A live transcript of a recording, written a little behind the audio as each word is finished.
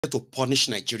to punish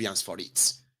Nigerians for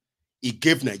it. He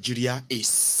gave Nigeria a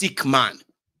sick man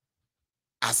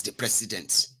as the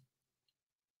president.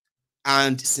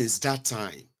 And since that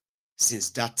time,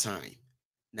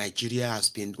 Nigeria has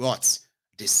been what?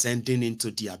 Descending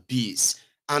into the abyss.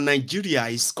 And Nigeria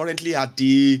is currently at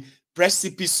the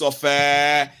precipice of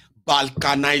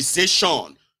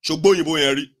balkanization.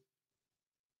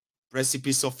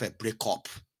 Precipice of a breakup.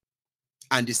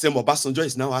 And the same Obasanjo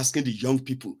is now asking the young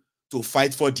people to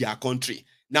fight for their country.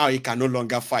 Now he can no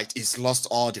longer fight. He's lost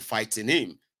all the fight in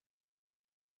him.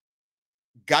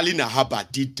 Gali Nahaba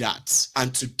did that.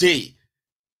 And today,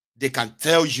 they can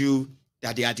tell you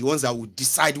that they are the ones that will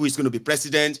decide who is going to be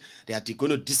president. They are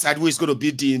going to decide who is going to be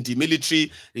in the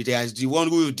military. They are the one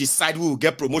who will decide who will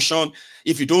get promotion.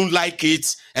 If you don't like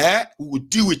it, we will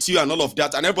deal with you and all of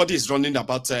that. And everybody is running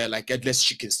about like headless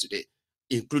chickens today,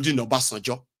 including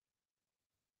Obasanjo.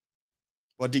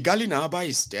 But the Gali Nahaba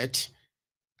is dead.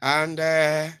 And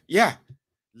yeah,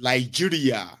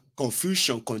 Nigeria,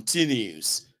 confusion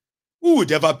continues. Who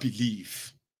would ever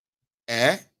believe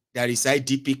there is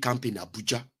IDP camp in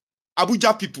Abuja?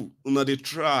 Abuja people, they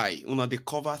try, they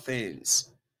cover things.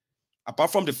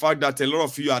 Apart from the fact that a lot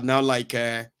of you are now like,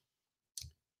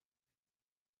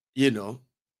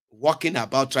 walking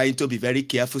about trying to be very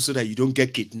careful so that you don't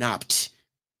get kidnapped.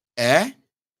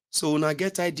 So when I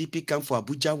get IDP camp for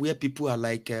Abuja where people are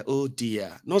like, oh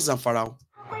dear, no Zamfara.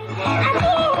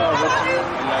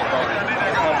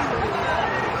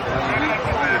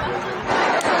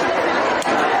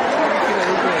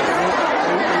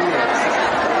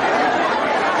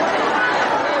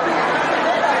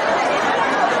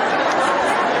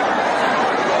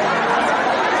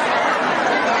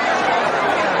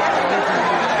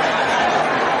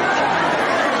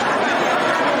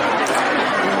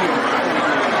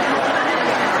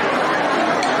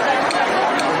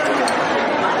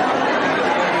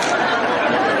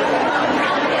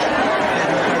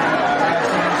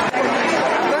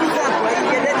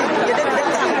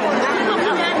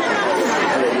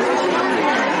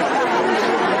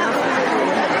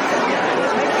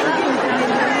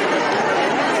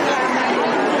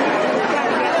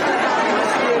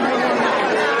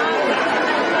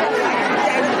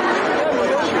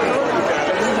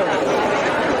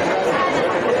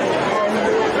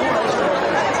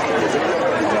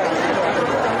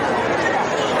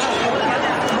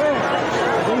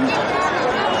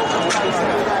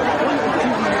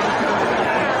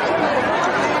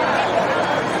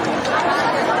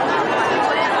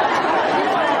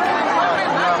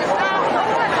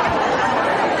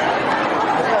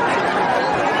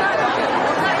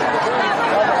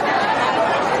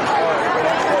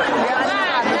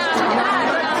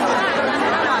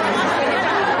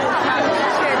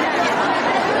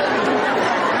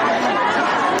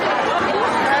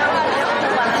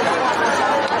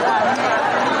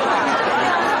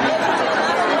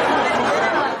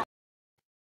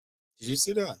 You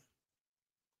see that?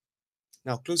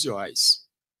 Now close your eyes.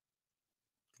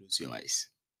 Close your eyes.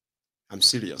 I'm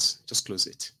serious. Just close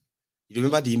it. You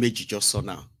remember the image you just saw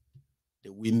now?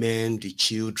 The women, the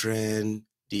children,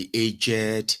 the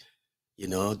aged,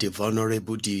 the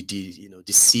vulnerable, the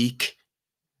sick.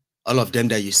 All of them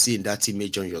that you see in that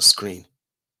image on your screen.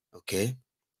 Okay?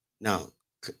 Now,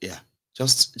 yeah.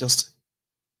 Just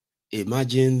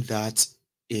imagine that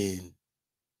in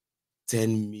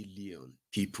 10 million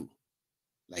people.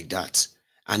 Like that.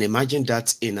 And imagine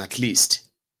that in at least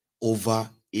over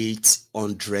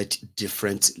 800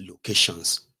 different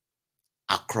locations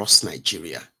across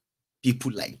Nigeria.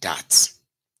 People like that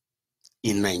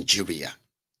in Nigeria.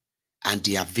 And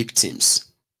they are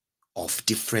victims of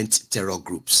different terror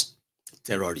groups,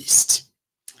 terrorists.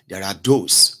 There are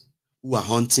those who are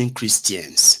hunting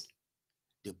Christians,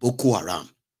 the Boko Haram.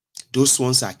 Those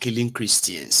ones are killing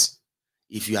Christians.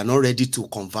 If you are not ready to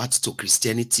convert to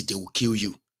Christianity, they will kill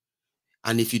you.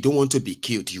 And if you don't want to be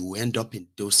killed, you will end up in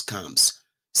those camps,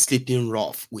 sleeping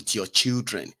rough with your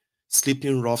children,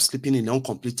 sleeping rough, sleeping in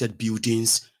uncompleted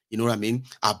buildings, you know what I mean?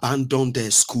 Abandoned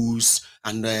schools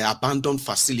and abandoned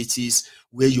facilities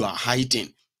where you are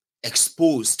hiding,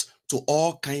 exposed to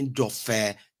all kinds of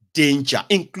danger,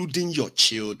 including your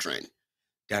children.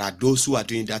 There are those who are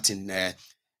doing that in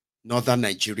northern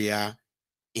Nigeria,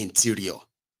 interior.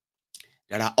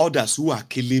 There are others who are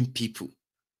killing people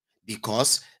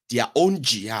because their own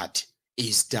jihad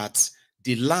is that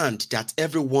the land that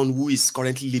everyone who is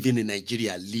currently living in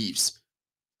Nigeria lives,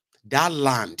 that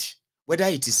land, whether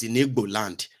it is in Igbo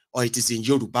land, or it is in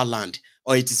Yoruba land,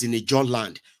 or it is in Ijaw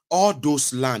land, all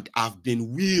those land have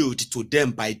been willed to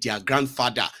them by their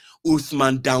grandfather,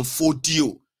 Uthman Dan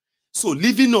Fodio. So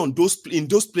living in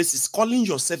those places, calling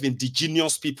yourself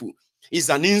indigenous people is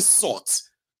an insult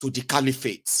to the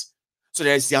caliphate. So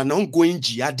there's an ongoing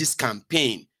jihadist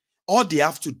campaign. All they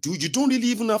have to do, you don't really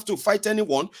even have to fight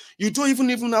anyone. You don't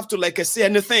even have to, like I say,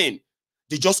 anything.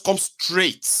 They just come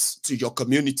straight to your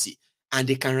community and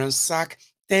they can ransack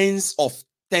tens of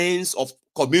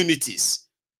communities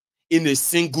in a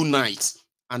single night.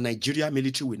 And Nigeria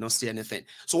military will not say anything.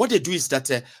 So what they do is that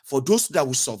for those that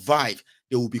will survive,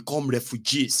 they will become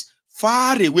refugees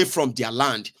far away from their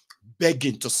land,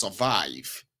 begging to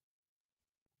survive.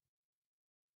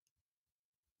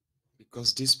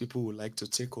 Because these people would like to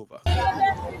take over.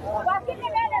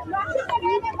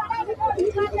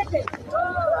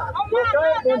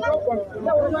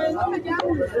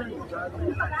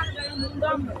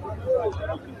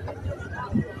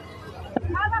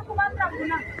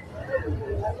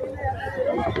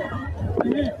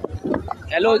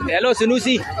 Hello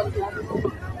Sunusi.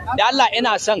 Da Allah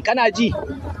ina son kana ji.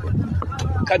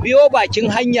 Ka biyo bakin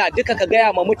hanya duka ka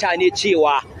gaya ma mutane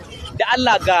cewa da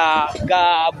Allah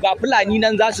ga Fulani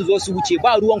nan za su zo su wuce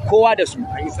ba ruwan kowa da su.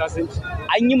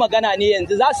 An yi magana ne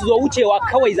yanzu za su zo wucewa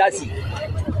kawai za su.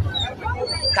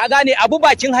 Ka gane abu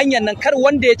bakin hanyar nan kar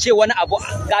wanda ya ce wani abu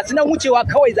ga su nan wucewa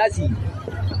kawai za su yi.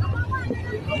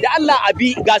 Da Allah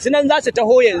abi ga su nan za su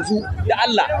taho yanzu da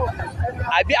Allah.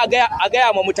 Abi a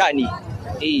gaya ma mutane.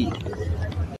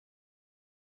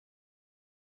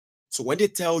 So when they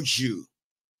tell you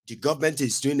the government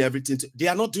is doing everything, they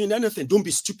are not doing anything. Don't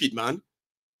be stupid, man.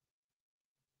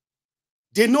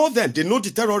 They know them. They know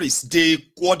the terrorists. They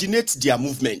coordinate their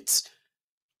movement.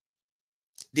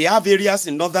 They have areas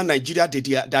in northern Nigeria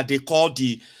that they call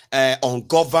the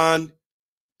ungoverned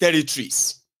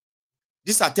territories.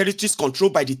 These are territories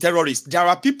controlled by the terrorists. There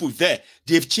are people there.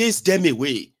 They've chased them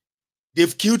away.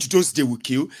 They've killed those they will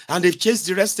kill, and they've chased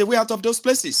the rest away out of those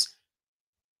places.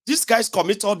 These guys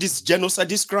commit all these genocide,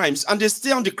 these crimes, and they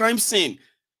stay on the crime scene.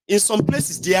 In some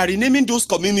places, they are renaming those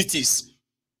communities.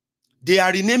 They are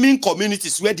renaming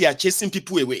communities where they are chasing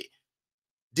people away.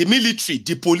 The military,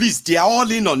 the police, they are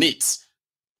all in on it.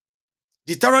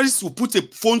 The terrorists will put a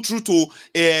phone through to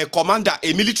a commander,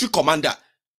 a military commander,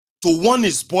 to warn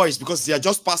his boys because they are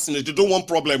just passing it. They don't want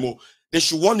problem. Oh, they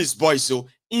should warn his boys. So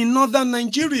in northern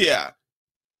Nigeria,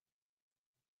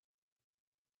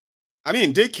 I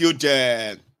mean, they killed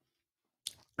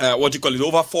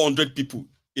over 400 people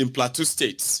in Plateau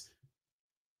states.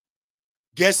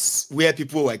 Guess where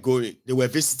people were going? They were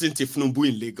visiting Tifnumbu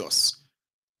in Lagos,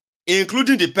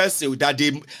 including the person that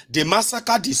they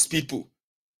massacred these people.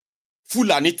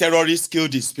 Fulani terrorists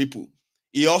killed these people.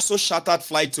 He also chartered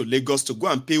flight to Lagos to go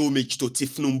and pay homage to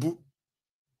Tifnumbu.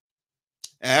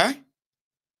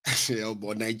 Oh,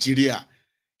 but Nigeria,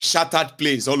 chartered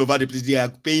planes all over the place. They are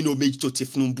paying homage to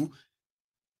Tifnumbu.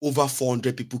 Over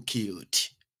 400 people killed.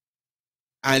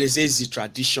 And it says the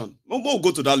tradition. We'll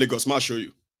go to that Lagos. I'll show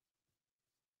you.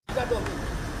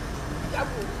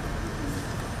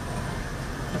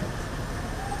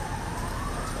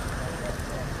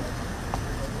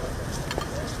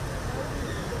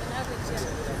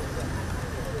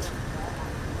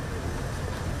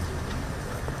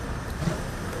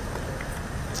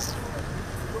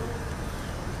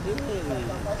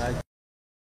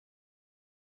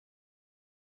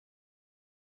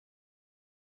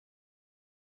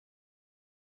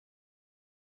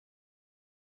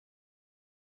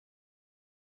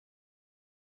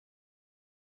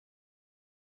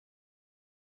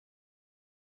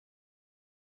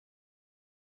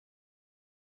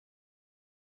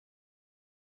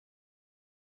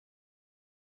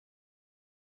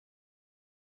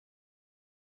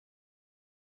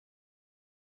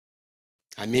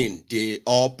 I mean, they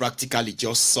all practically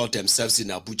just saw themselves in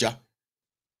Abuja.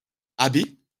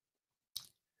 Abi,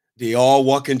 they all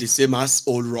walk in the same as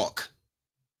Old Rock.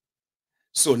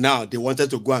 So now they wanted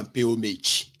to go and pay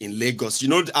homage in Lagos. You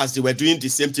know, as they were doing the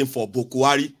same thing for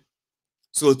Bokwari.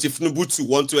 So Tifnubu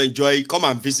want to enjoy, come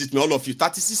and visit me, all of you,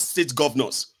 36 state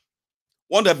governors.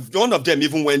 One of them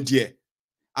even went there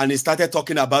and he started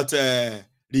talking about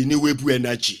renewable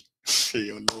energy.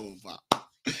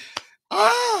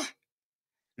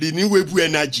 Renewable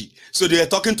energy. So they were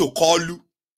talking to Kolu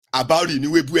about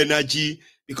renewable energy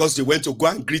because they went to go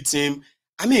and greet him.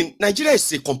 I mean, Nigeria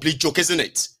is a complete joke, isn't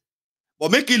it? But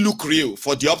make it look real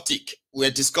for the optic. We're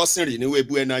discussing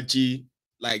renewable energy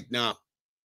like now.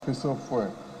 In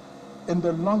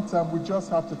the long term, we just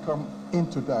have to come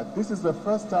into that. This is the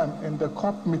first time in the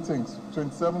COP meetings,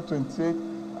 27, 28,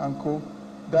 and co,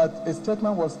 that a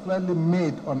statement was clearly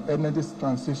made on energy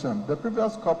transition. The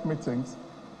previous COP meetings,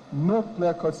 no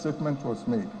clear-cut statement was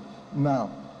made. Now,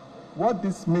 What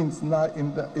this means now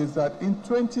is that in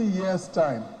 20 years'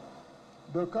 time,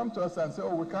 they'll come to us and say,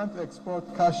 oh, we can't export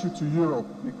cashew to Europe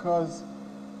because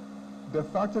the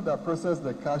factory that processed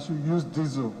the cashew used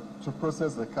diesel to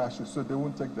process the cashew, so they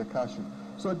won't take the cashew.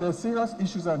 So there's serious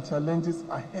issues and challenges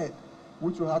ahead,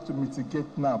 which we have to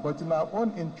mitigate now. But in our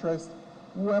own interest,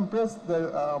 we embrace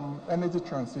the energy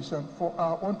transition for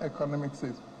our own economic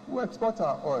sake. We export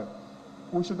our oil.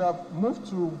 We should have moved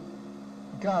to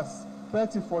gas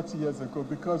 30, 40 years ago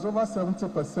because over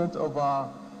 70% of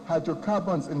our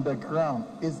hydrocarbons in the ground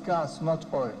is gas, not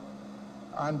oil.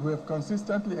 And we have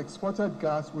consistently exported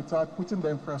gas without putting the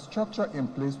infrastructure in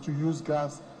place to use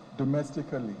gas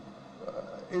domestically.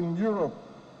 In Europe,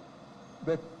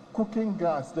 the cooking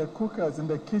gas, the cookers in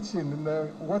the kitchen, in the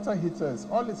water heaters,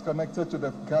 all is connected to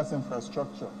the gas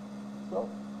infrastructure. So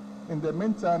in the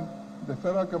meantime, the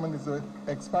federal government is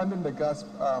expanding the gas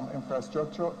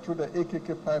infrastructure through the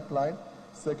AKK pipeline,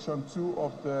 section 2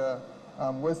 of the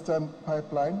Western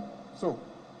pipeline. So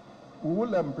we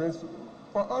will embrace,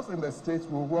 for us in the States,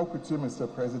 we'll work with you,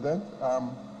 Mr. President.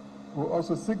 We'll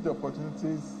also seek the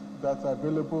opportunities that are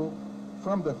available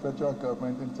from the federal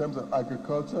government in terms of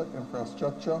agriculture,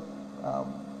 infrastructure.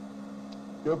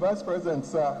 Your Vice President,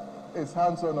 sir, is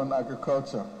hands-on on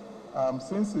agriculture.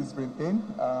 Since he's been in,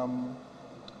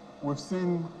 we've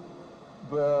seen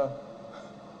the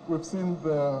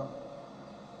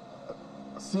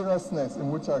seriousness in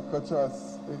which agriculture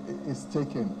is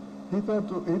taken.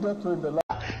 Hitherto in the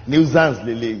last Nuisance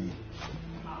Lele.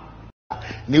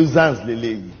 Nuisance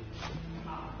Lele.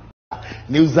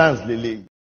 Nuisance Lele.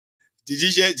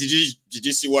 Did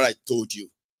you see what I told you?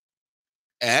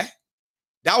 That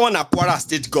one a Kwara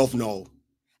State governor.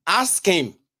 Ask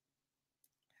him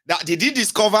that did he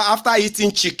discover after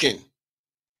eating chicken,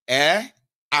 and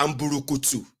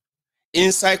burukutu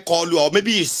inside Kolu, or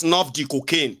maybe he snuffed the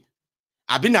cocaine.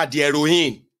 I've been at the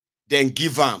heroin, then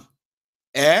give him.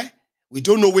 We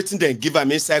don't know what then give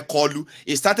him inside Kolu.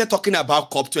 He started talking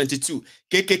about COP22,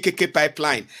 KKK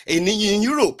pipeline. In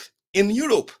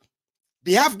Europe,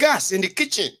 they have gas in the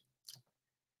kitchen.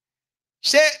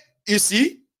 You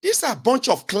see, these are a bunch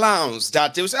of clowns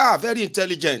that they will say, very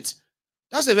intelligent.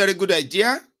 That's a very good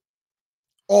idea.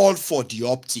 All for the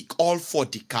optic, all for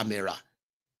the camera.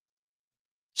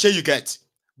 You get?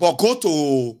 But go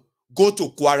to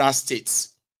Kwara State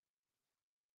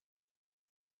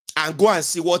and go and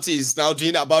see what is now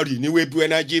doing about renewable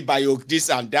energy, bio this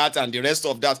and that and the rest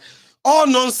of that. All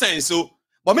nonsense. So,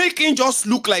 but making just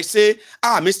look like say,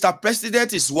 Mr.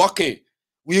 President is working.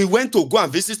 We went to go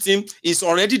and visit him. He's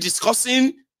already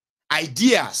discussing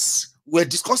ideas. We're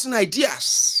discussing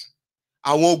ideas.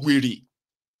 I won't worry.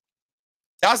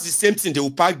 That's the same thing. They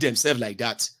will pack themselves like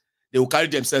that. They will carry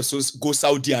themselves to go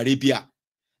Saudi Arabia.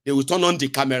 They will turn on the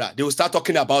camera. They will start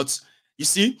talking about, you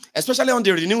see, especially on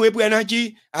the renewable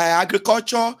energy,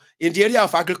 agriculture, in the area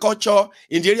of agriculture,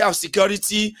 in the area of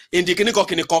security, in the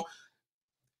Kiniko.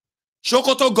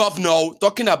 Sokoto governor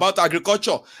talking about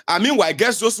agriculture. I mean, I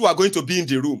guess those who are going to be in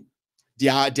the room, they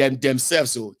are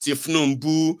themselves. So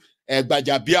Tifnumbu,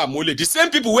 Gbajabia, Mole, the same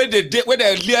people where they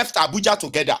left Abuja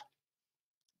together.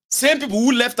 Same people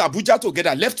who left Abuja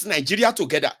together, left Nigeria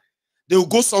together. They will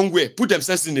go somewhere, put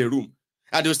themselves in a room,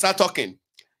 and they'll start talking.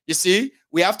 You see,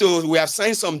 we have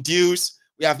signed some deals.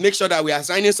 We have made sure that we are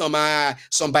signing some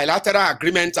bilateral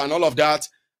agreements and all of that.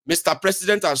 Mr.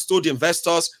 President has told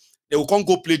investors they will come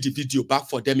go play the video back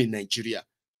for them in Nigeria.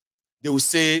 They will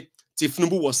say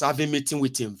Tifnubu was having a meeting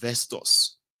with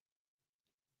investors.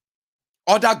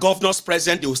 Other governors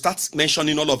present, they will start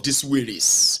mentioning all of these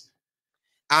worries.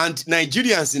 And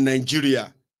Nigerians in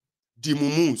Nigeria, the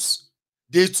mumus,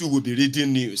 they too will be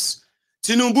reading news.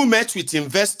 Tinubu met with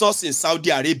investors in Saudi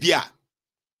Arabia.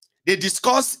 They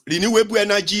discussed renewable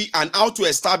energy and how to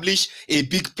establish a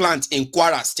big plant in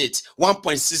Kwara State,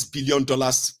 $1.6 billion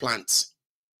plant.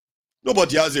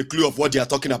 Nobody has a clue of what they are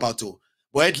talking about.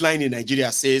 But headline in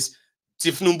Nigeria says,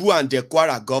 Tifnubu and the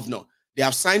Kwara governor, they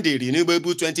have signed a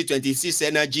renewable 2026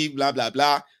 energy, blah, blah,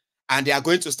 blah, and they are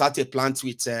going to start a plant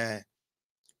with a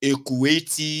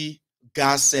Kuwaiti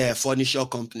gas furniture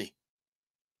company.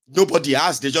 Nobody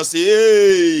asked. They just say,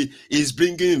 hey, he's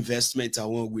bringing investment. I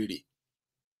won't worry.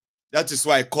 That is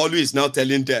why Kolu is now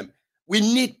telling them, we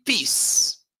need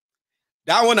peace.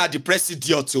 That one at the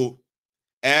president too.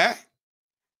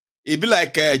 It'd be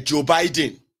like Joe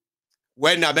Biden.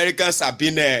 When Americans have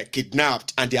been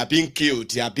kidnapped and they are being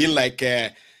killed, they are being like,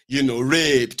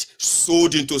 raped,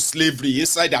 sold into slavery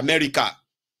inside America.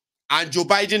 And Joe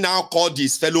Biden now called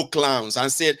his fellow clowns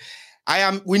and said,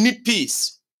 we need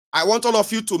peace. I want all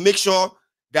of you to make sure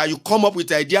that you come up with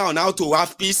an idea on how to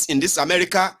have peace in this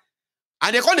America.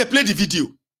 And they're going to play the video.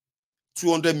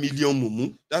 200 million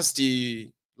mumu. That's the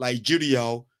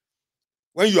Nigeria.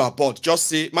 When you abort, just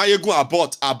say, Mayegu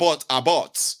abort, abort,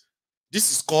 abort.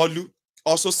 This is called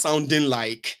also sounding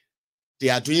like they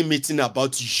are doing meeting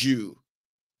about you,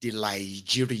 the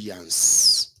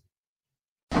Nigerians.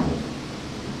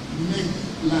 Make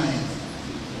life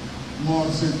more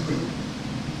sacred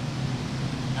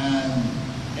and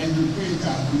educate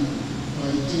our people for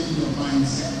a change of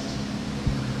mindset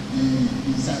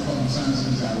in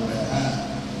circumstances that we have.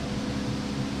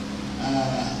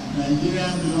 Nigeria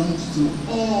belongs to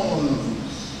all of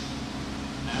us,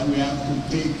 and we have to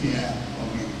take care of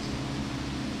it.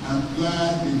 I'm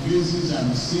glad the faces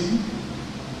I'm seeing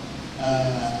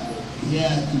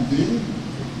here today,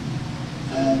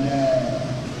 and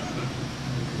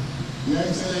Your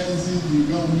Excellency, the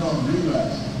Governor of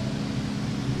Rivers,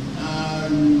 I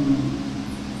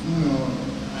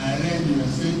read your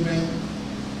statement.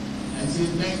 I say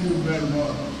thank you very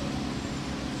much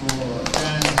for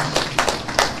that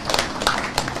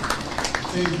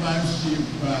statesmanship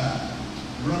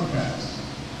broadcast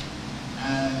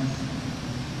and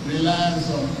reliance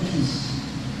on peace.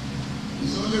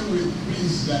 It's only with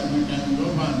peace that we can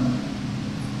govern,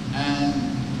 and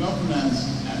governance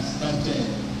has started,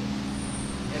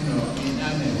 in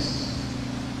earnest.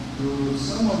 To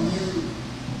some of you,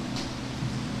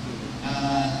 I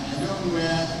don't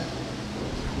wear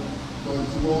but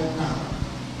one cap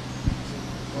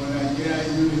for Nigeria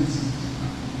unity,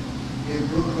 a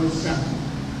broken shackle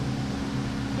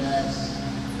that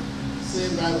say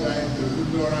bye-bye to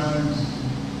ignorance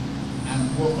and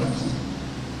poverty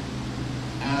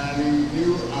and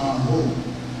renew our hope.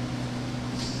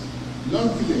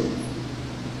 Luckily,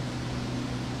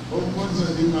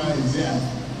 Omonzodima is here.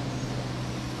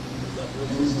 And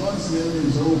his God's name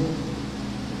is hope.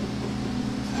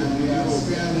 And we have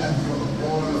spared that from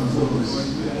all of us.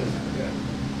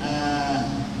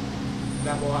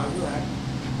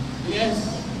 Yes,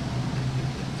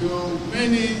 to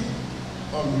many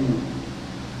of you,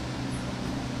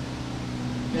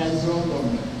 there is no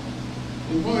government.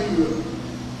 Before you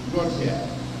got here,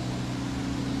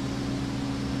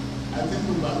 I think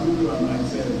Babudu and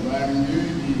myself were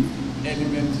reviewing the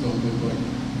elements of the body.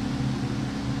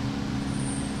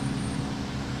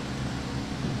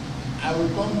 I will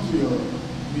come to your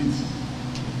meeting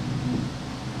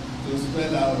to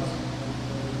spell out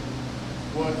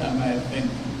what am I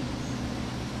thinking.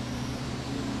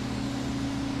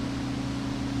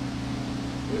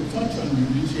 We'll touch on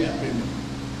judiciary,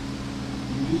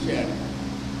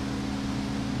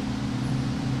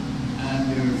 and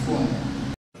the reform.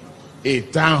 A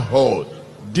town hall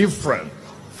different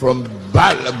from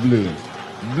Blue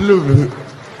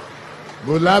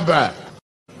Bulaba.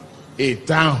 A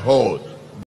town hall.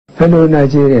 Fellow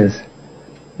Nigerians,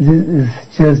 this is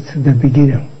just the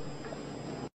beginning.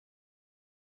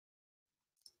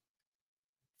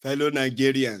 Fellow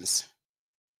Nigerians,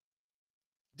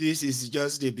 this is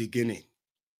just the beginning.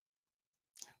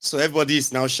 So everybody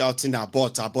is now shouting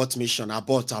abort, abort mission,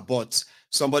 abort, abort.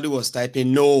 Somebody was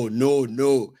typing no, no,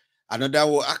 no. Another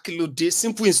one, Akeredolu,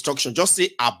 simple instruction, just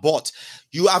say abort.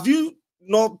 Have you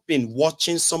not been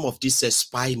watching some of these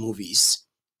spy movies?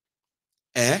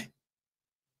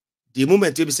 The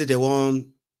moment you say they won't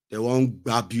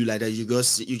grab you like that, you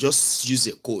just use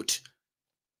a code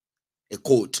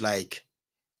like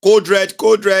code red,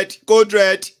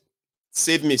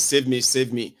 save me.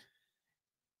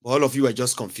 But all of you are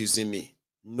just confusing me.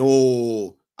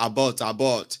 No, abort.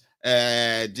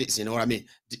 This, you know what I mean?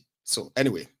 So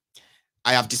anyway,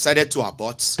 I have decided to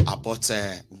abort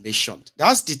mission.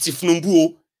 That's the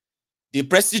Tifnumbu, the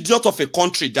president of a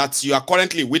country that you are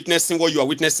currently witnessing what you are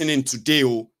witnessing in today.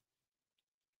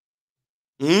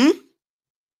 I'll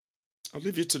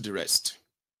leave you to the rest.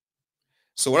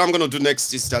 So what I'm going to do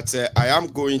next is that I am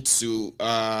going to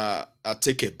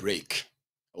take a break,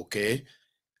 okay?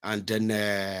 And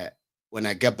then when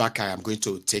I get back, I am going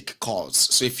to take calls.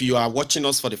 So if you are watching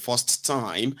us for the first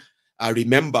time,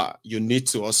 remember, you need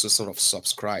to also sort of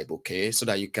subscribe, okay? So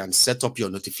that you can set up your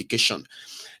notification.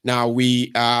 Now,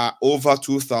 we are over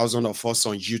 2,000 of us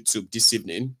on YouTube this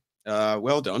evening.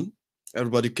 Well done.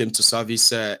 Everybody came to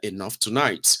service enough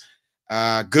tonight.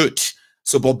 Good.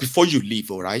 So, but before you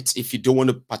leave, all right, if you don't want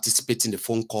to participate in the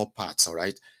phone call parts, all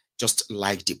right, just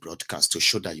like the broadcast to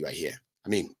show that you are here. I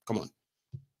mean, come on.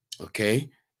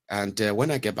 Okay. And when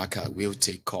I get back, I will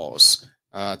take calls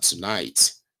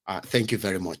tonight. Thank you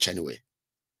very much anyway.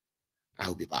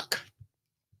 I'll be back.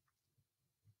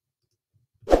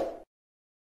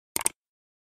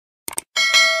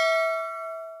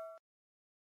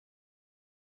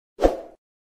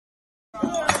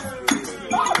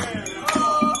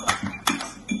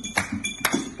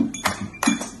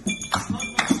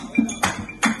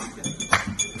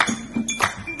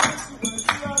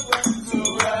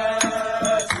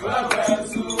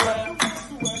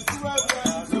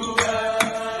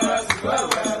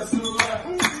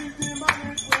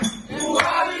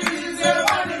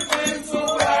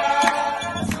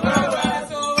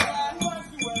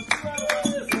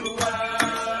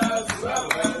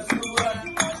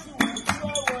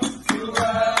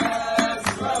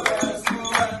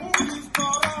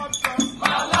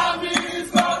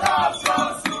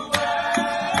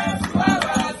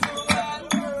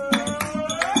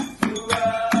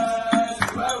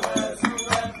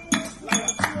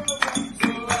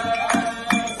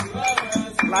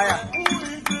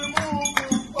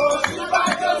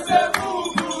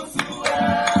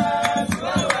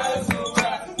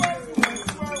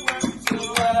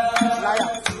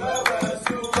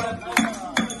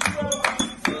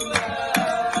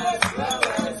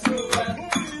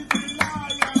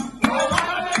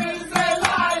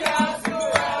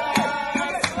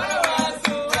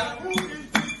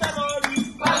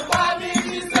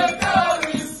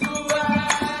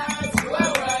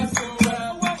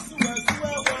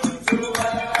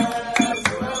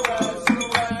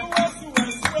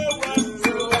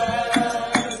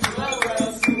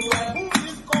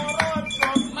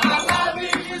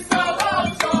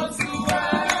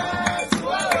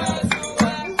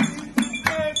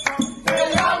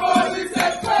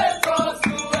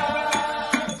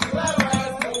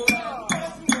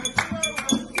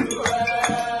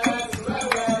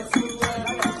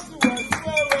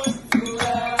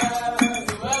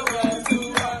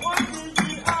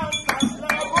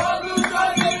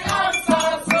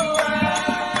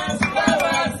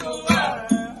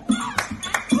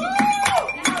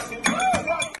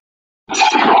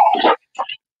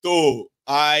 So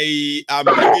I am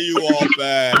bringing you up,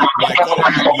 my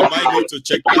colleague. You might need to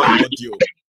check my audio.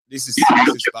 This is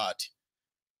bad.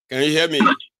 Can you hear me?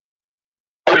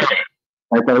 I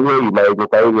can hear you, Can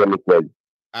you hear me clearly?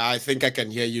 I think I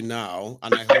can hear you now,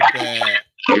 and I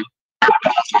hope.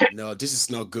 No, this is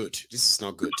not good. This is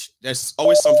not good. There's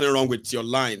always something wrong with your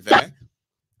line there,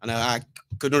 and I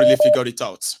couldn't really figure it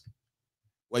out.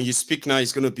 When you speak now,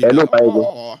 it's going to be Hello, like,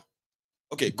 oh.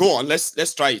 Okay, go on.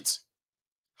 Let's try it.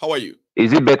 How are you?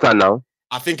 Is it better now?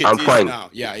 I think it is fine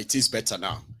now. Yeah, it is better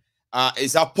now.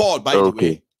 Is that Paul, by the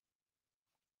way?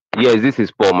 Yes, this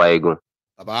is Paul Maego.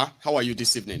 Baba, how are you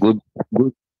this evening? Good.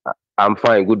 I'm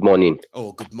fine. Good morning.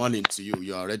 Oh, good morning to you.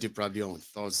 You're already probably on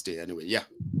Thursday anyway. Yeah.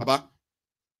 Baba?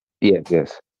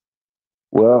 Yes.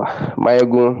 Well,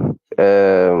 Maego,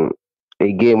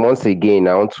 once again,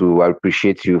 I want to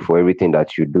appreciate you for everything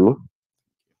that you do.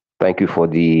 Thank you for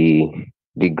the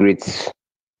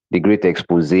great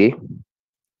expose.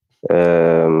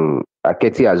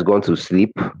 Aketi has gone to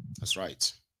sleep. That's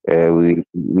right.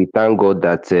 We thank God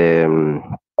that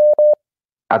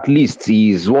at least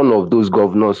he is one of those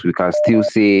governors we can still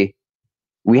say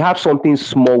we have something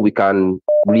small we can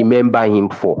remember him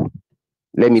for.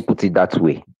 Let me put it that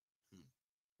way.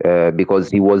 Because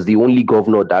he was the only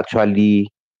governor that actually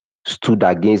stood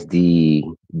against the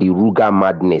Ruga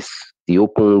madness, the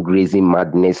open grazing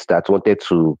madness that wanted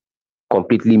to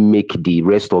completely make the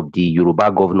rest of the Yoruba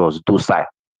governors docile.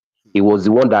 He was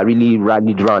the one that really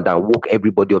rallied around and woke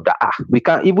everybody up that we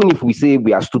can't, even if we say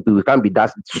we are stupid, we can't be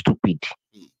that stupid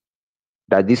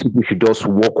that these people should just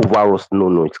walk over us.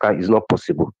 No, it's not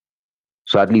possible.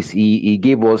 So at least he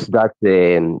gave us that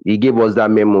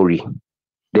memory,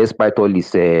 despite all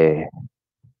his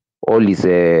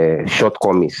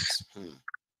shortcomings.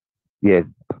 Yes.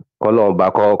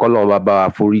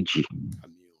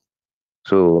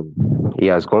 So he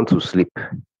has gone to sleep.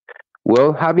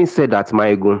 Well, having said that,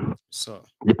 Maego,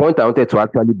 the point I wanted to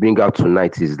actually bring out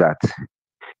tonight is that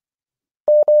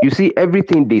you see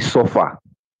everything they suffer,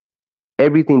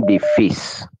 everything they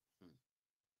face,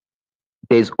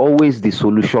 there's always the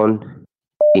solution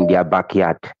in their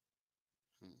backyard.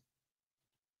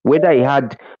 Whether he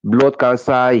had blood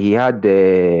cancer, he had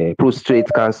prostate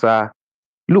cancer.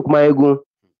 Look, Maego,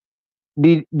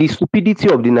 the stupidity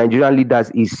of the Nigerian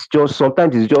leaders is just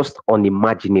sometimes it's just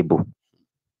unimaginable.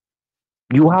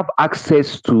 You have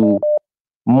access to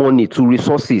money, to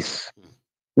resources,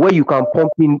 where you can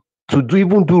pump in to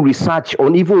even do research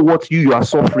on even what you are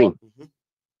suffering.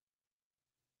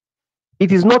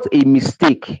 It is not a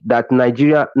mistake that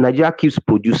Nigeria keeps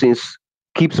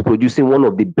producing one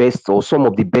of the best or some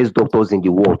of the best doctors in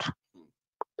the world.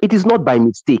 It is not by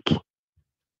mistake.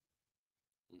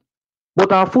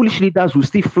 But our foolish leaders will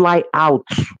still fly out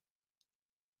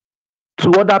to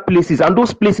other places, and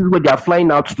those places where they are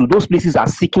flying out to, those places are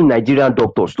seeking Nigerian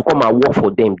doctors to come and work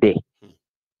for them there.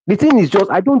 The thing is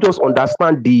just, I don't just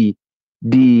understand the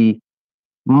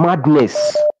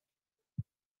madness.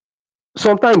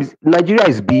 Sometimes Nigeria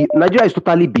is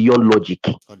totally beyond logic.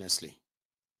 Honestly,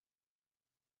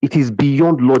 it is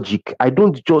beyond logic. I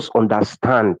don't just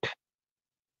understand.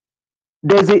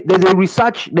 There's a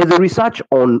research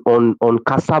on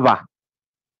cassava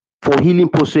for healing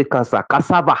prostate cancer.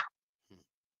 Cassava.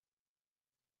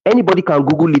 Anybody can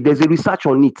Google it. There's a research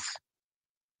on it.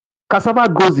 Cassava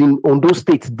goes in Ondo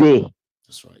State there.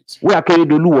 That's right. Where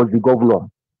Akeredolu was the governor.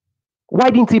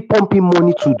 Why didn't he pump in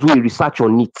money to do a research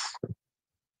on it?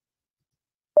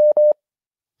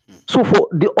 So for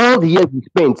all the years he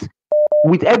spent,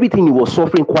 with everything he was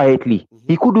suffering quietly,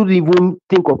 he couldn't even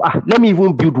think of, let me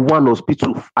even build one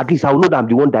hospital. At least I'll know that I'm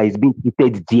the one that is being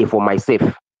treated there for myself.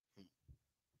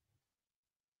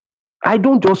 I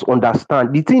don't just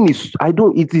understand. The thing is,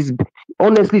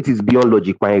 honestly, it is beyond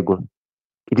logic, my ego.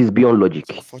 It is beyond logic.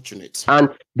 It's unfortunate. And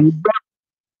the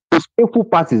painful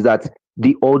part is that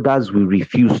the others will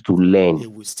refuse to learn. They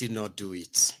will still not do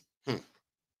it.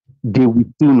 They will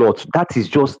still not. That is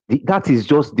just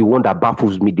the one that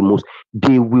baffles me the most.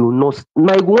 They will not.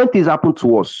 Like when things happen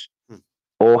to us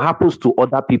or happens to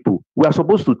other people, we are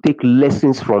supposed to take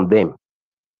lessons from them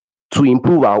to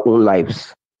improve our own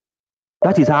lives.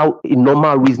 That is how a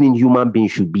normal reasoning human being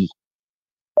should be.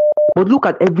 But look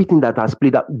at everything that has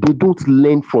played out. They don't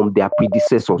learn from their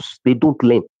predecessors. They don't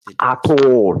learn at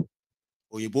all.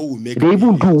 Oyinbo will make they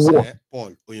even do what?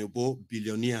 Paul, Oyinbo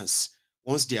billionaires.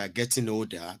 Once they are getting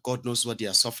older, God knows what they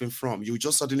are suffering from. You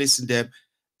just suddenly see them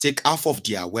take half of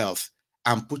their wealth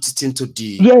and put it into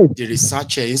the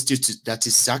research institute that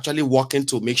is actually working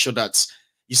to make sure that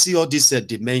you see all this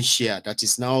dementia that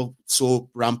is now so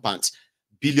rampant.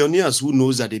 Billionaires who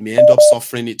knows that they may end up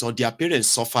suffering it or their parents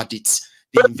suffered it.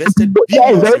 They invested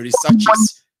billions in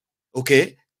researches.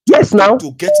 Okay. Yes, now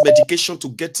to get medication, to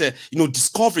get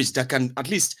discoveries that can at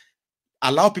least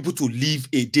allow people to live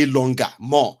a day longer,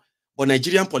 more. But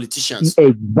Nigerian politicians,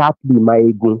 exactly, my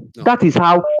ego. No. That is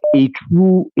how a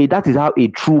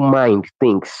true mind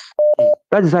thinks.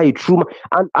 That is how a true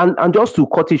and just to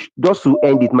cut it, just to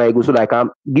end it, my ego, so that I can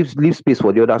leave space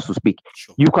for the others to speak.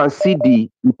 Sure. You can see the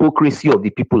hypocrisy of the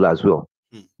people as well.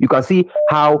 You can see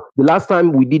how the last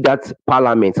time we did that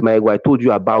parliament, my ego, I told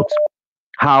you about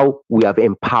how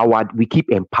we keep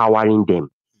empowering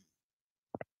them.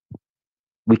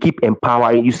 We keep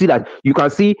empowering. You see that, you can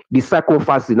see the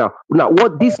sacrifices now. Now,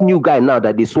 what this new guy now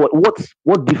that they saw,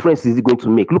 what difference is it going to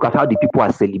make? Look at how the people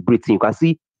are celebrating. You can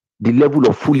see the level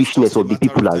of foolishness of the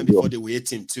people as well. Before they will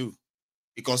hate him too,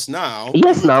 because now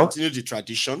yes, now continue the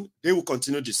tradition, they will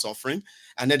continue the suffering,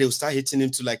 and then they will start hating him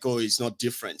to like, oh, it's not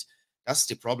different. That's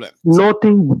the problem.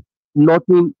 Nothing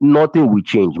will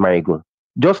change, my ego.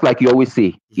 Just like you always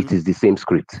say, it is the same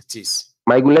script. It is.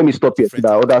 Michael, let me stop here so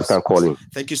that others can call in.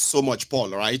 Thank you so much,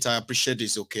 Paul. All right, I appreciate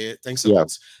this. Okay, thanks a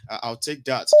lot. I'll take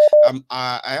that.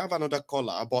 I have another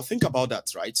caller, but think about that,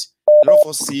 right? A lot of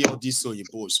us see all these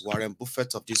Oyinbos, Warren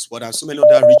Buffett of this world, and so many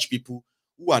other rich people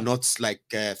who are not like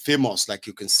famous, like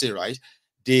you can say, right?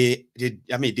 They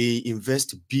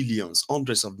invest billions,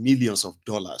 hundreds of millions of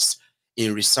dollars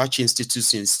in research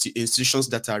institutions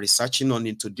that are researching on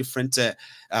into different,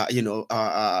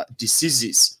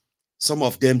 diseases. Some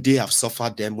of them, they have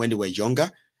suffered them when they were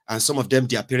younger, and some of them,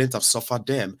 their parents have suffered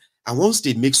them. And once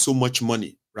they make so much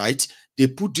money, right, they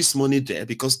put this money there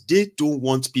because they don't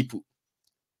want people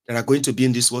that are going to be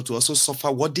in this world to also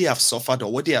suffer what they have suffered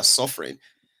or what they are suffering.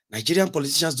 Nigerian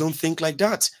politicians don't think like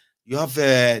that. You have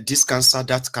this cancer,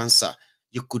 that cancer.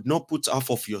 You could not put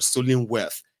half of your stolen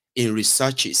wealth in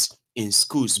researches, in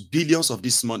schools, billions of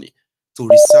this money to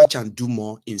research and do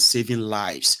more in saving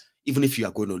lives, even if you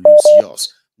are going to lose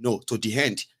yours. No, to the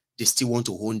end, they still want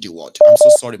to own the world. I'm so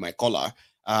sorry, my caller.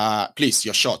 Please,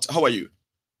 you're short. How are you?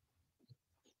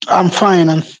 I'm fine,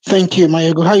 and thank you,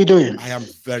 Mayego. How are you doing? I am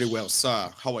very well,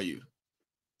 sir. How are you?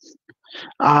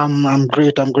 I'm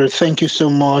great. I'm great. Thank you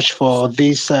so much for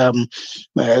this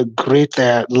great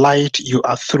light you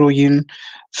are throwing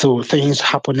to things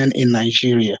happening in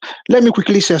Nigeria. Let me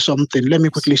quickly say something.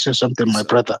 My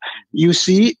brother. You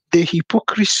see, the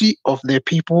hypocrisy of the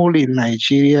people in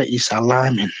Nigeria is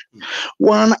alarming.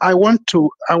 One, I want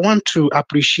to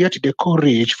appreciate the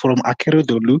courage from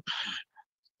Akeredolu.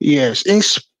 Yes,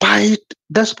 despite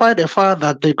the fact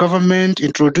that the government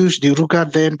introduced the Ruga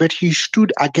then, but he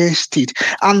stood against it.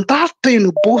 And that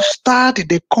thing boosted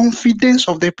the confidence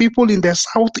of the people in the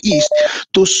Southeast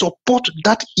to support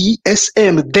that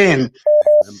ESM then.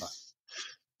 I remember.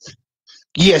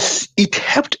 Yes, it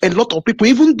helped a lot of people,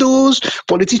 even those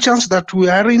politicians that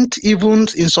weren't even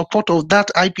in support of that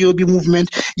IPOB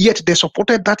movement, yet they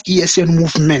supported that ESN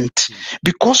movement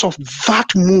because of that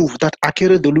move that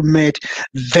Akeredolu made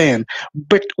then.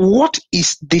 But what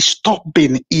is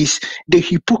disturbing is the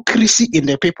hypocrisy in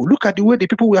the people. Look at the way the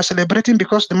people were celebrating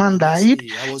because the man died.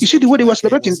 You see the way they were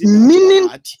celebrating,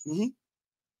 meaning...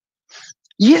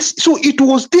 Yes, so it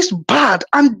was this bad,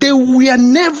 and they were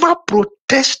never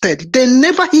protested. They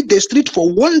never hit the street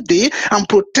for one day and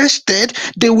protested.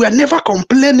 They were never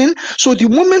complaining. So the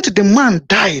moment the man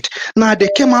died, now they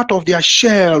came out of their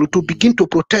shell to begin to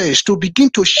protest, to begin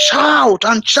to shout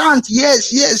and chant,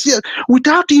 yes, yes, yes,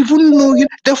 without even knowing.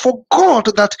 They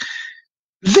forgot that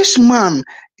this man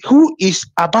who is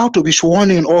about to be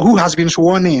sworn in or who has been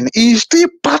sworn in is still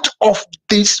part of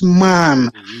this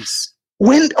man. Yes.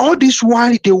 When all this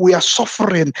while they were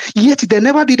suffering, yet they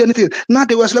never did anything. Now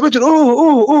they were celebrating,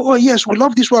 oh, yes, we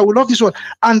love this one, we love this one.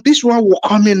 And this one will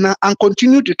come in now and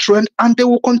continue the trend, and they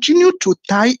will continue to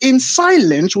die in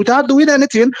silence without doing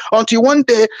anything until one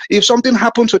day, if something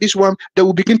happens to this one, they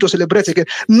will begin to celebrate again.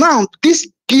 Now,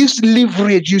 this gives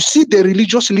leverage. You see the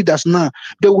religious leaders now,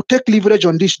 they will take leverage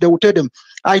on this. They will tell them,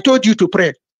 I told you to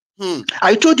pray.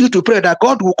 I told you to pray that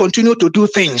God will continue to do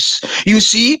things. You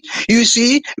see,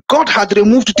 God had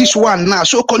removed this one now.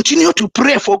 So continue to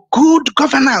pray for good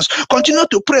governance. Continue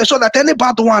to pray so that any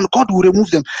bad one, God will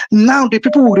remove them. Now the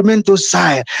people will remain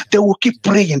docile. They will keep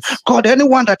praying. God,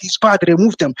 anyone that is bad,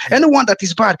 remove them. Anyone that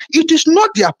is bad. It is not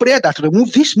their prayer that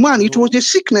removed this man. It was the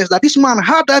sickness that this man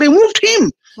had that removed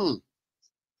him.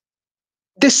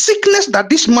 The sickness that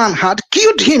this man had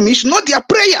killed him. It's not their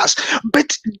prayers.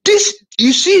 But this,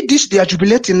 you see this, they are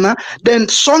jubilating now. Then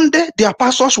Sunday, their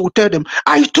pastors will tell them,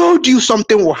 I told you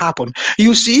something will happen.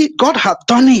 You see, God had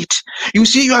done it. You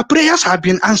see, your prayers have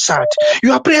been answered.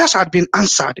 Your prayers had been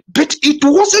answered. But it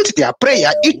wasn't their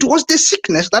prayer. It was the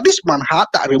sickness that this man had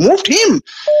that removed him.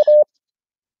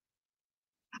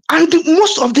 And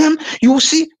most of them, you will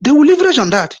see, they will leverage on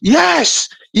that. Yes,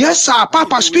 yes, sir.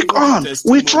 Papa, speak on.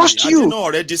 We trust you. Are they not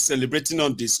already celebrating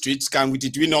on the streets?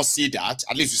 Did we not see that?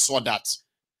 At least we saw that.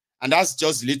 And that's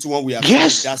just the little one we have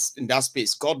seen in that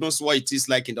space. God knows what it is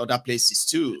like in other places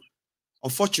too.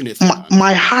 Unfortunately,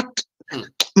 my heart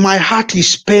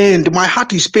is pained. My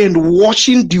heart is pained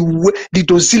watching the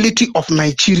docility of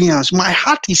Nigerians. My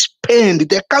heart is pained.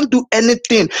 They can't do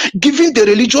anything. Giving the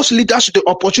religious leaders the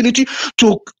opportunity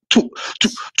to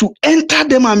enter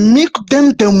them and make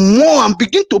them the more and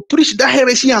begin to preach that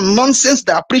heresy and nonsense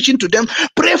they are preaching to them.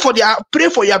 Pray for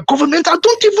your government. I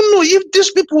don't even know if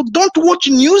these people don't watch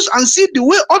news and see the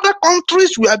way other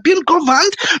countries were being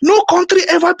governed. No country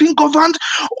ever been governed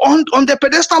on the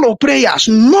pedestal of prayers.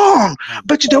 None.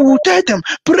 But they will tell them,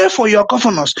 pray for your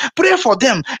governors, pray for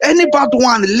them. Any bad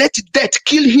one, let death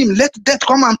kill him, let death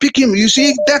come and pick him. You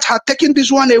see, death had taken this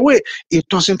one away. It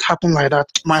doesn't happen like that.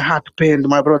 My heart pained,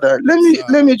 my brother.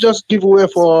 Let me just give way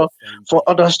for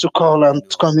others to call and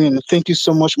come in. Thank you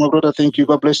so much, my brother. Thank you.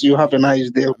 God bless you. Have a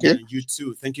nice day. Okay. You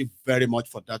too. Thank you very much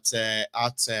for that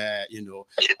heart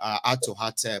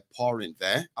pouring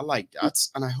there. I like that,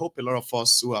 and I hope a lot of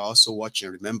us who are also watching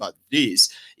remember this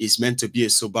is meant to be a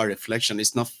sober reflection.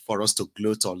 It's not for us to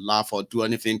gloat or laugh or do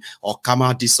anything or come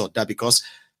out this or that, because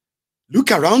look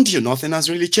around you, nothing has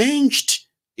really changed.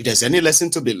 If there's any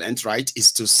lesson to be learned, right,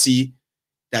 is to see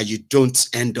that you don't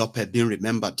end up being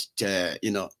remembered,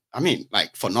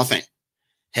 like for nothing.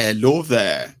 Hello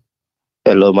there.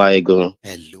 Hello, my ego.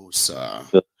 Hello, sir.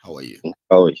 How are you?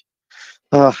 How are you?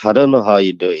 I don't know how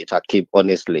you do it.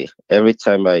 Honestly, every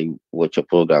time I watch a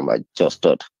program, I just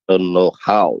don't know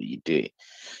how you do it.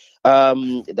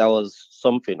 There was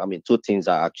something, two things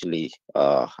are actually,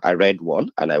 I read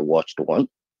one and I watched one.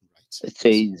 It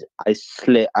says, I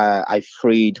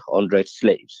freed 100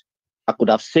 slaves. I could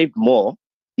have saved more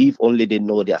if only they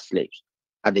know they are slaves.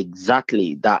 And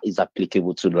exactly that is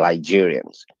applicable to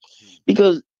Nigerians.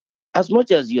 Because as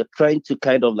much as you're trying to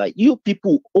kind of like, you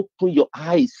people open your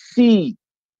eyes, see,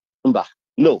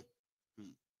 no,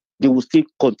 they will still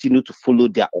continue to follow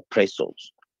their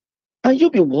oppressors. And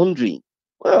you'll be wondering,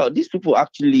 well, these people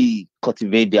actually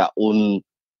cultivate their own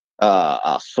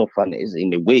sufferness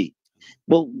in a way.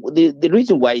 But the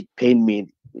reason why it pained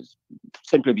me is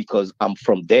simply because I'm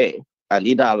from there. And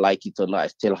either I like it or not, I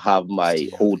still have my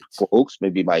old folks,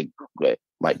 maybe my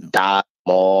dad,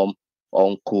 mom,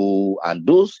 uncle, and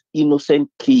those innocent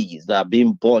kids that are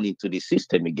being born into the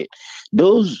system again.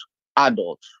 Those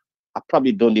adults, I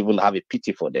probably don't even have a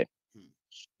pity for them.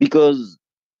 Because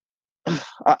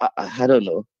I don't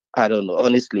know,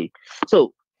 honestly.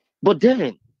 So, but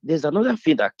then there's another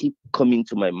thing that keep coming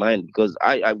to my mind, because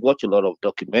I watch a lot of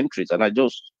documentaries, and I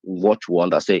just watch one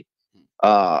that say,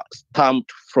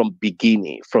 stamped from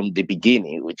the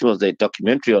beginning, which was a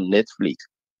documentary on Netflix.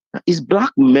 Is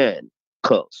black men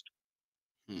cursed?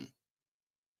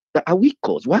 Are we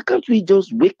cursed? Why can't we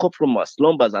just wake up from our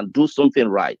slumbers and do something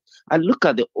right? And look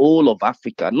at the whole of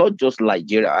Africa, not just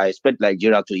Nigeria. I expect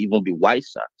Nigeria to even be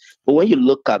wiser. But when you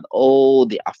look at all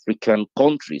the African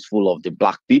countries full of the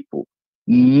black people,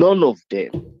 none of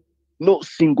them, no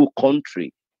single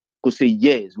country could say,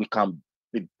 yes, we can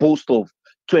be boast of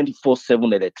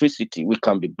 24/7 electricity, we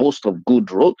can be boast of good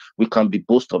road, we can be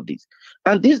boast of this.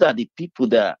 And these are the people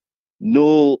that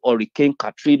no Hurricane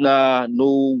Katrina,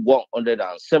 no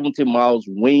 170 miles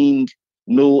wind,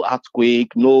 no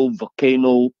earthquake, no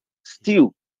volcano.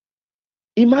 Still,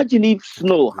 imagine if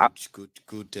snow.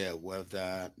 Good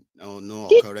weather, no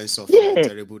occurrence of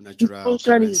terrible natural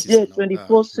occurrences. Is there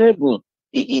 24/7.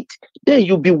 Then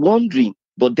you'll be wondering.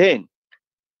 But then,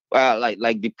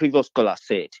 like the previous caller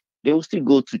said, they will still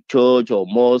go to church or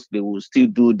mosque. They will still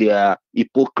do their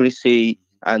hypocrisy,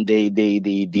 and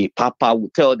the Papa will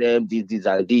tell them this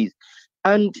and this.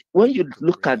 And when you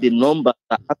look at the numbers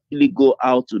that actually go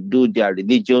out to do their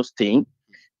religious thing,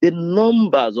 the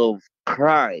numbers of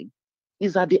crime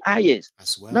is at the highest.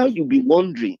 As well. Now you'll be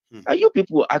wondering, are you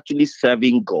people actually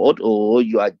serving God, or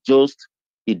you are just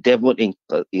a devil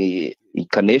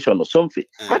incarnation or something?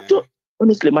 I don't,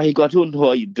 honestly, my God, I don't know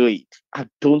how you do it. I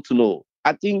don't know.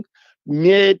 I think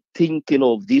mere thinking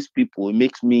of these people, it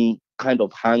makes me kind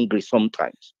of hungry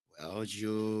sometimes. Well,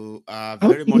 you are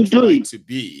very much right to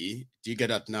be. Do you get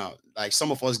that now? Like,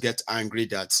 some of us get angry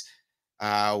that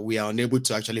we are unable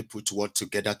to actually put words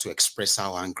together to express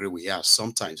how angry we are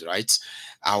sometimes, right?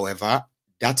 However,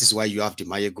 that is why you have the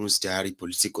Mayegun's Diary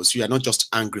Politicos. You are not just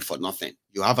angry for nothing.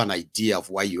 You have an idea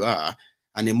of why you are.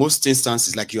 And in most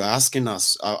instances, like you are asking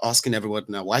us, asking everyone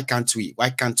now, why can't we? Why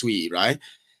can't we, right?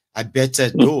 I bet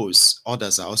those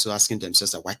others are also asking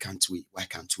themselves, why can't we? Why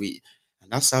can't we? And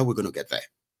that's how we're going to get there.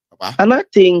 And I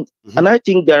think,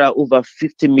 there are over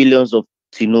 50 millions of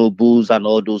Tinobus and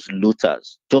all those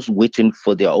looters just waiting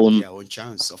for their own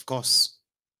chance, of course.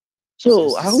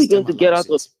 So how are we going to get out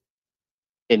of?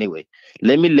 Anyway,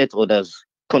 let me let others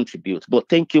contribute. But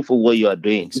thank you for what you are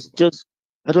doing. It's just,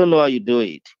 I don't know how you do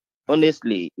it.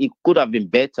 Honestly, it could have been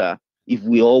better if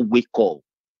we all wake up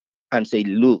and say,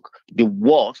 look, the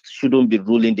worst shouldn't be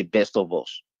ruling the best of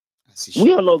us.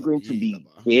 We are not going to be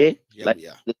here. Like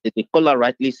the caller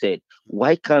rightly said,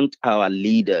 why can't our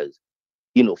leaders,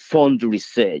 fund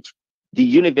research? The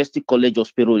University College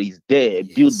Hospital is there,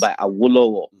 built by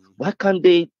Awolowo. Why can't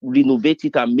they renovate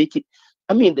it and make it?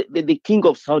 I mean, the king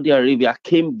of Saudi Arabia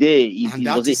came there. And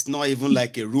that is not even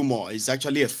like a rumor. It's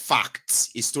actually a fact,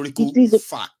 historical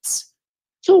fact.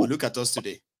 So look at us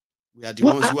today. We are the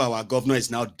ones who our governor is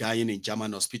now dying in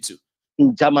German hospital.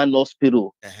 In German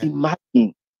hospital.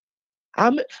 Imagine.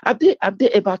 Have they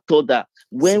ever thought that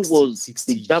when was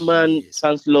the German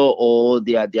chancellor or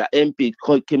their MP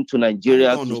came to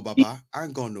Nigeria? I don't know, Baba. I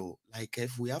don't know. Like,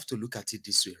 if we have to look at it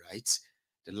this way, right?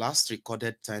 The last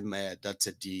recorded time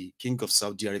that the king of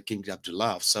Saudi Arabia, King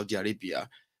Abdullah of Saudi Arabia,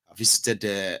 visited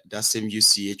that same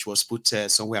UCH was put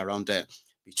somewhere around there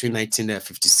between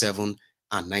 1957 and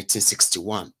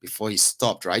 1961 before he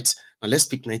stopped, right? Now let's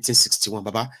pick 1961,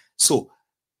 Baba. So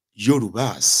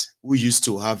Yorubas, who used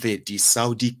to have the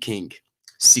Saudi king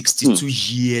 62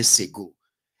 years ago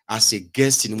as a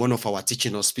guest in one of our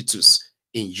teaching hospitals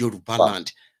in Yoruba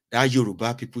land, that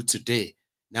Yoruba people today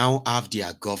now have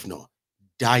their governor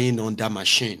dying on that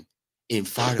machine in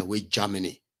faraway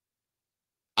Germany.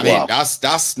 I mean,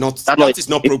 that is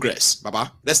not progress,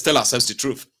 Baba. Let's tell ourselves the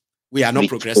truth. We are not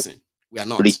progressing. We are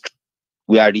not.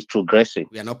 We are retrogressing.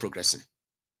 We are not progressing.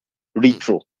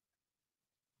 Retro.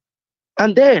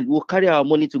 And then we'll carry our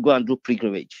money to go and do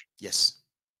pilgrimage. Yes.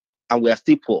 And we are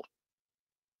still poor.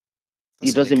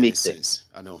 It doesn't make sense.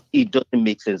 I know. It doesn't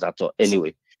make sense at all.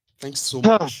 Anyway. Thanks so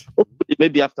much.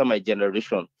 Maybe after my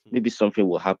generation, maybe something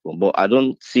will happen. But I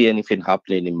don't see anything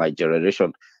happening in my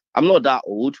generation. I'm not that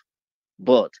old,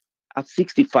 but at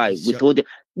 65, with all the,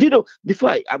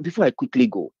 before I quickly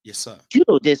go. Yes, sir.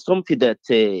 There's something that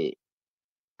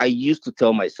I used to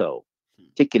tell myself: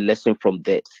 take a lesson from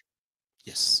death.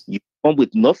 Yes. You come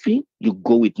with nothing, you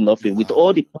go with nothing. With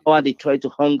all the power they try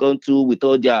to hang on to, with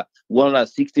all their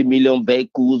 160 million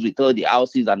vehicles, with all the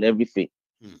houses and everything.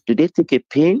 Do they take a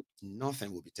pain?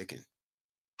 Nothing will be taken.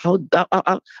 How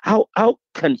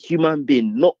can human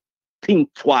being not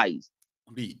think twice?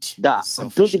 Greed. That I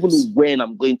don't even know when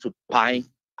I'm going to buy.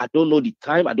 I don't know the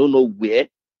time. I don't know where.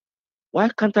 Why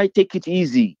can't I take it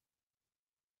easy?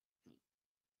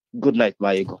 Good night,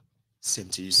 my ego. Same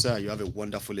to you, sir. You have a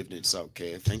wonderful evening, sir.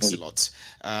 Okay, thanks a lot.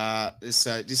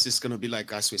 This is going to be,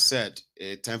 like, as we said,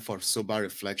 a time for sober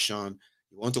reflection.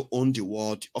 You want to own the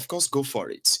world, of course, go for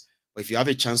it. But if you have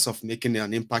a chance of making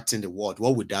an impact in the world,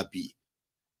 what would that be?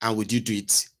 And would you do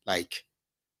it, like,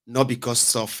 not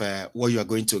because of what you are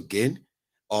going to gain,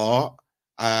 or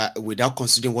without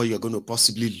considering what you're going to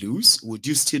possibly lose? Would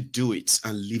you still do it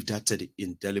and leave that to the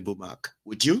indelible mark?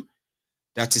 Would you?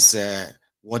 That is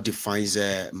what defines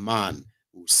a man,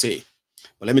 will say.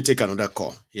 But let me take another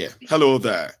call here. Hello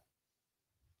there.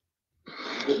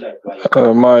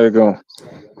 Michael.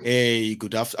 Hey,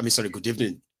 good evening, sir. Good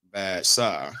evening.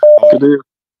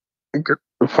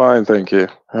 Fine, thank you.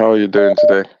 How are you doing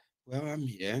today? Well, I'm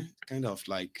here, kind of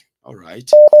like, all right.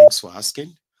 Thanks for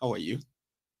asking. How are you?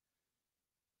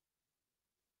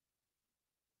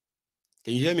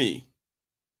 Can you hear me?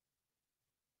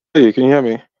 Hey, can you hear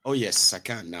me? Oh, yes, I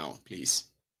can now, please.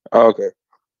 Okay.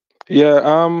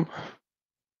 Yeah,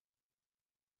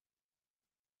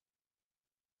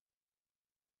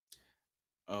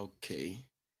 okay.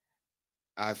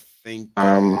 I think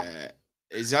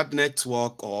is that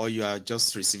network, or you are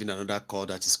just receiving another call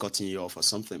that is cutting you off or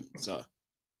something? So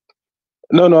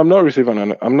no, I'm not receiving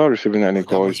any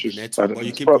calls. But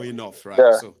you keep going off, right?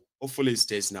 Yeah. So hopefully it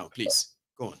stays now. Please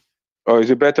go on. Oh, is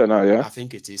it better now? Yeah, I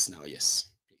think it is now. Yes,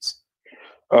 please.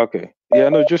 Okay. Yeah,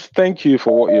 no, just thank you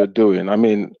for what you're doing. I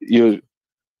mean,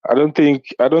 I don't think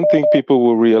people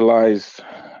will realize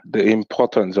the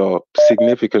importance or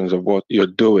significance of what you're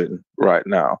doing right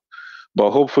now.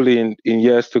 But hopefully in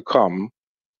years to come,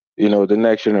 the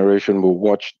next generation will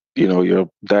watch, your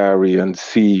diary and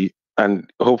see, and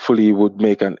hopefully it would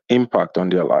make an impact on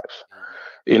their lives.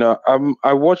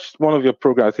 I watched one of your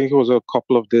programs, I think it was a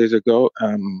couple of days ago.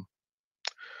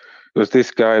 It was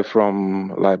this guy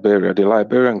from Liberia, the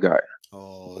Liberian guy.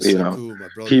 Oh, so cool, my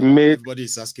brother.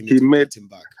 Everybody's asking me to get him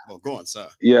back. Oh, go on, sir.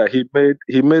 Yeah, he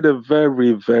made a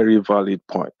very, very valid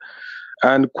point.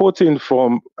 And quoting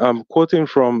from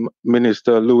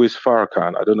Minister Louis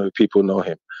Farrakhan, I don't know if people know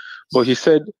him, but he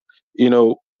said,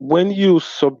 when you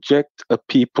subject a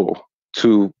people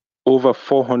to over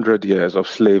 400 years of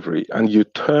slavery and you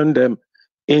turn them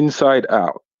inside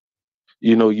out,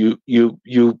 you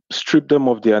strip them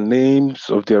of their names,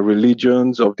 of their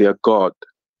religions, of their God,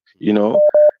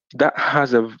 that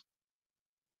has a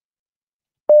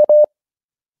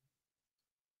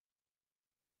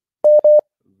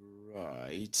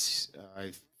right.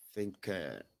 I think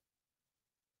that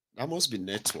must be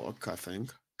network, I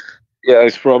think. Yeah,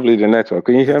 it's probably the network.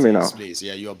 Can you hear me now? Please.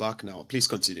 Yeah, you're back now. Please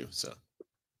continue, sir.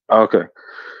 Okay.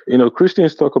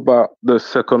 Christians talk about the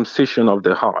circumcision of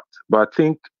the heart, but I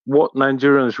think what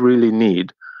Nigerians really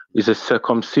need is a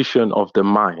circumcision of the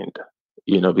mind,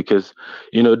 because,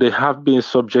 they have been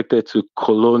subjected to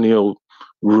colonial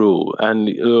rule.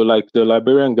 And, like the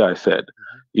Liberian guy said,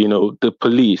 the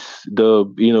police, the,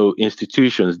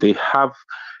 institutions, they have,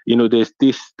 there's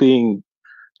this thing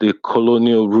the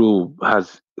colonial rule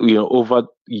has, over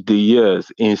the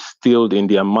years instilled in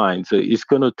their minds. So it's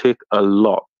going to take a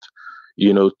lot,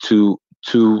 to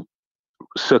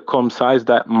circumcise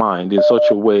that mind in such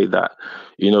a way that,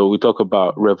 we talk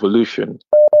about revolution,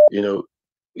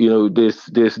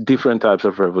 there's different types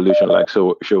of revolution, like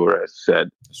Showore said.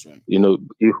 That's right.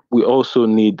 We also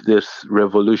need this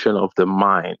revolution of the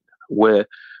mind where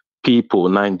people,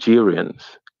 Nigerians,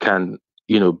 can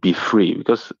be free.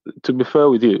 Because to be fair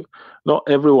with you, not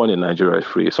everyone in Nigeria is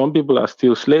free. Some people are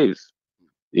still slaves,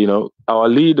 our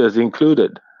leaders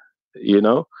included,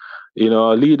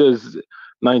 our leaders,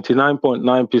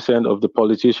 99.9% of the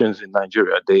politicians in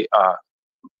Nigeria,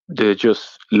 they're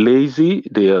just lazy.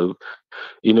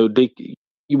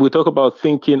 We talk about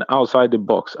thinking outside the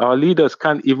box. Our leaders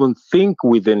can't even think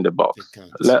within the box,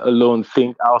 let alone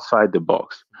think outside the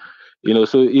box.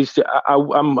 So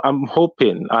I'm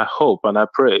hoping, I hope and I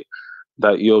pray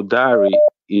that your diary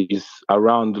is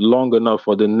around long enough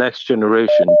for the next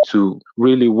generation to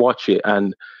really watch it,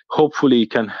 and hopefully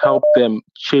it can help them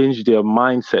change their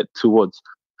mindset towards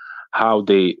how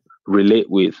they relate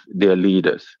with their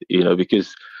leaders,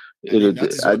 because that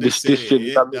is what they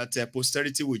say, that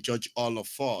posterity will judge all of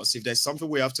us. If there's something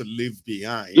we have to leave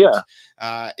behind,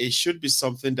 it should be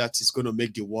something that is going to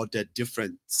make the world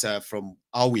different from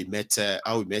how we met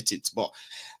it. But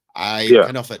I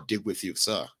kind of dig with you,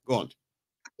 sir. Go on.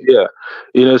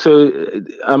 Yeah, so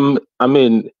I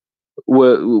mean,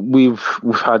 we've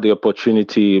had the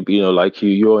opportunity, like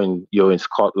you're in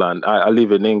Scotland. I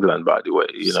live in England, by the way.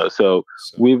 So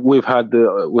we've had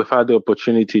the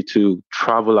opportunity to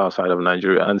travel outside of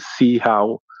Nigeria and see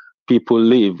how people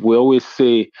live. We always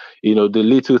say, the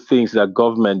little things that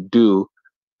government do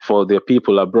for their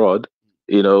people abroad,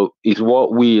 is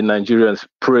what we Nigerians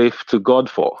pray to God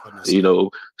for.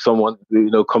 Someone,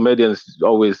 comedians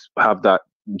always have that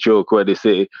joke where they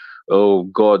say, "Oh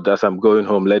God, as I'm going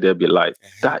home, let there be light."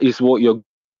 That is what you're.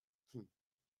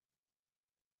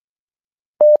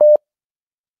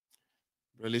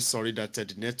 Really sorry that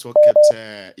the network kept,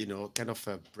 kind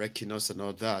of breaking us and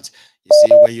all that. You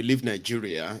see, when you leave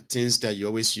Nigeria, things that you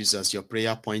always use as your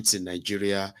prayer points in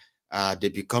Nigeria, they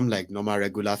become like normal,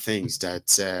 regular things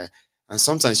that, and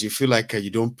sometimes you feel like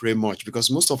you don't pray much, because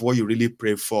most of what you really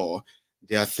pray for,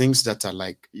 there are things that are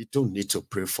like, you don't need to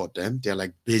pray for them. They're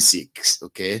like basics,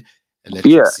 okay?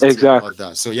 Yeah, exactly. And all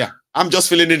that. So yeah, I'm just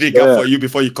filling in the gap for you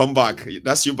before you come back.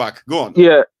 That's you back. Go on.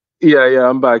 Yeah,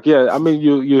 I'm back. Yeah, I mean,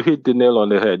 you hit the nail on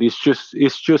the head. It's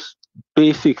just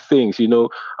basic things.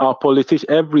 Our politicians,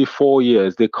 every 4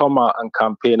 years, they come out and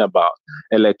campaign about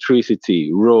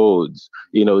electricity, roads.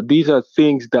 These are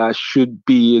things that should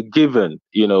be given.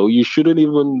 You shouldn't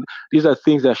even. These are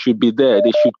things that should be there.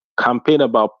 They should campaign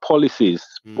about policies,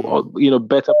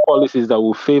 better policies that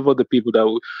will favor the people, that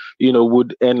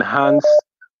would enhance.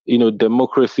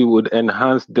 Democracy, would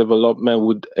enhance development,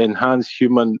 would enhance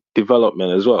human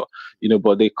development as well.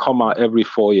 But they come out every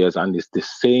 4 years and it's the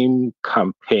same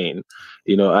campaign,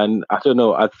 and I don't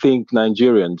know, I think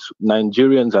Nigerians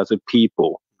as a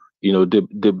people,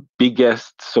 the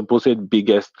supposed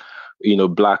biggest,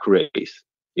 black race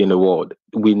in the world,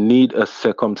 we need a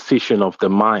circumcision of the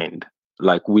mind.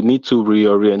 Like, we need to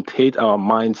reorientate our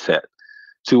mindset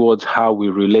towards how we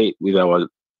relate with our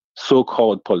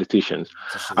so-called politicians.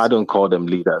 I don't call them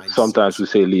leaders. Sometimes we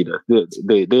say leaders.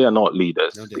 They are not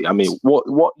leaders. I mean,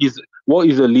 what is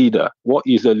a leader? What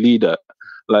is a leader?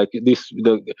 Like this,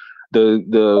 the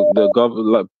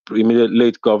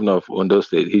late governor of Ondo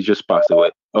State, he just passed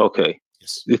away. Okay.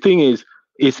 Yes. The thing is,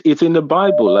 it's in the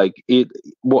Bible. Like,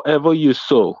 whatever you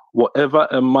sow, whatever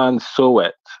a man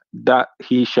soweth, that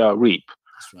he shall reap.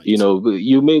 Right. You know,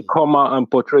 you may come out and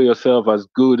portray yourself as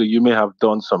good, or you may have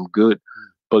done some good.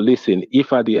 But listen,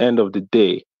 if at the end of the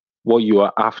day, what you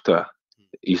are after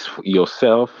is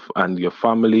yourself and your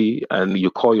family, and you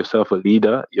call yourself a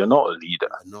leader, you're not a leader.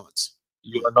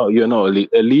 You're not a leader.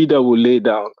 A leader will lay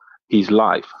down his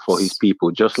life for his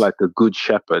people, just like a good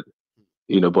shepherd.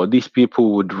 You know, but these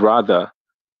people would rather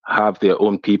have their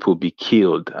own people be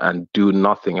killed and do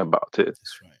nothing about it.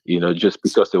 Right. You know, just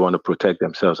because they want to protect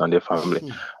themselves and their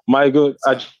family. My God,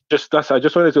 I just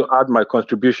wanted to add my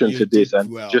contribution to this, and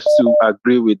just to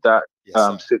agree with that.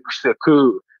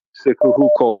 Sekou, who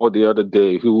called the other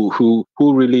day, who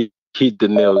really hit the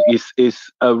nail, is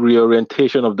a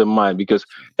reorientation of the mind, because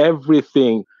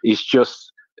everything is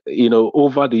just, you know,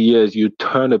 over the years you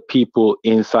turn a people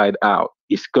inside out.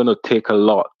 It's gonna take a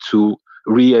lot to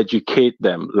re-educate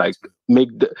them, like make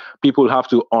the people have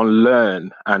to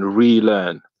unlearn and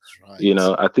relearn. Right. You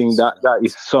know, I think that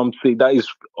is something that is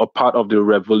a part of the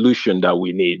revolution that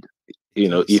we need. You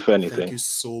know, if anything. Thank you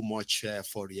so much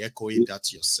for re-echoing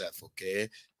that yourself. Okay,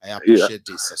 I appreciate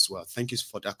this as well. Thank you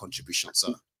for that contribution, sir.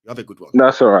 You have a good one.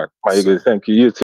 That's all right. My good. Thank you. You too.